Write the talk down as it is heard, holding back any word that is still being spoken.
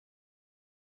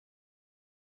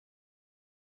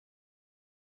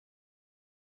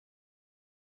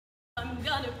I'm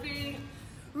gonna be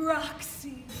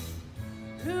Roxie,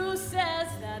 who says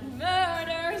that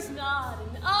murder's not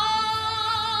an art,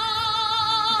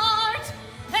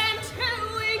 and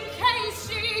who, in case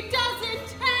she doesn't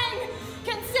hang,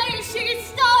 can say she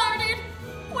started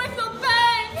with a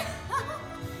bang.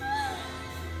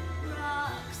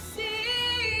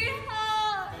 Roxie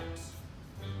Hart.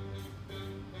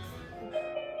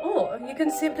 Or you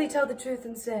can simply tell the truth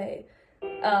and say,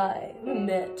 I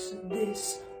met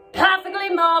this perfectly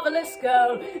marvelous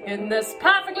girl in this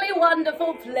perfectly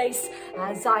wonderful place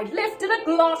as I lifted a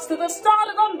glass to the start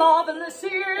of a marvelous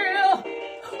year.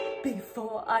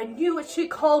 Before I knew it, she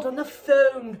called on the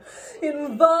phone,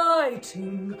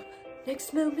 inviting.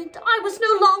 Next moment, I was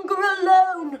no longer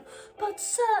alone, but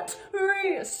sat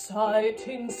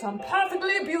reciting some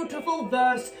perfectly beautiful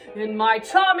verse in my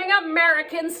charming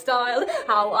American style.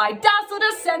 How I dazzled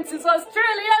her senses was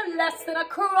truly no less than a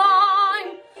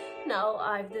crime. Now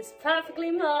I've this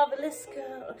perfectly marvelous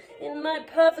girl in my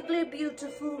perfectly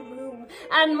beautiful room,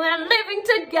 and we're living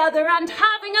together and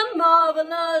having a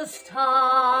marvelous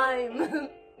time.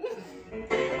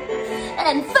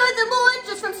 And furthermore,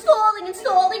 just from stalling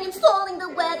the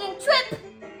wedding trip,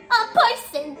 a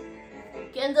person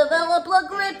can develop a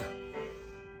grip.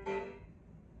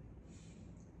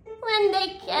 When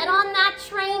they get on that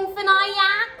train for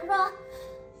Niagara,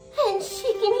 and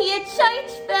she can hear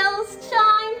church bells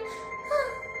chime,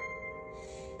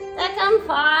 the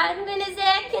compartment is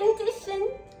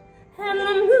air-conditioned, and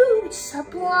the mood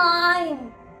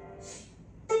sublime.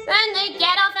 When they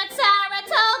get off at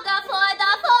Saratoga for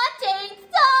the 14th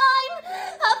time,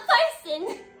 a person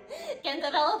can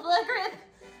develop a grip,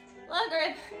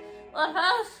 a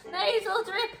house nasal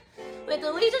drip, with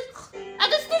the wheezes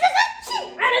and a sneezes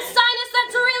and a sinus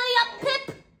that's really a pip.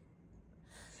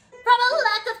 From a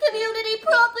lack of community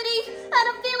property and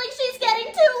a feeling she's getting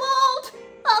too old,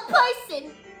 a person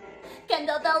can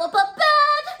develop a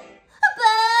bad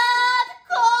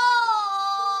cold.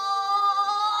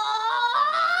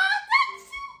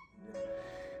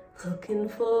 Looking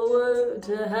forward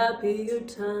to happier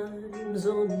times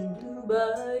on Blue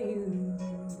Bayou.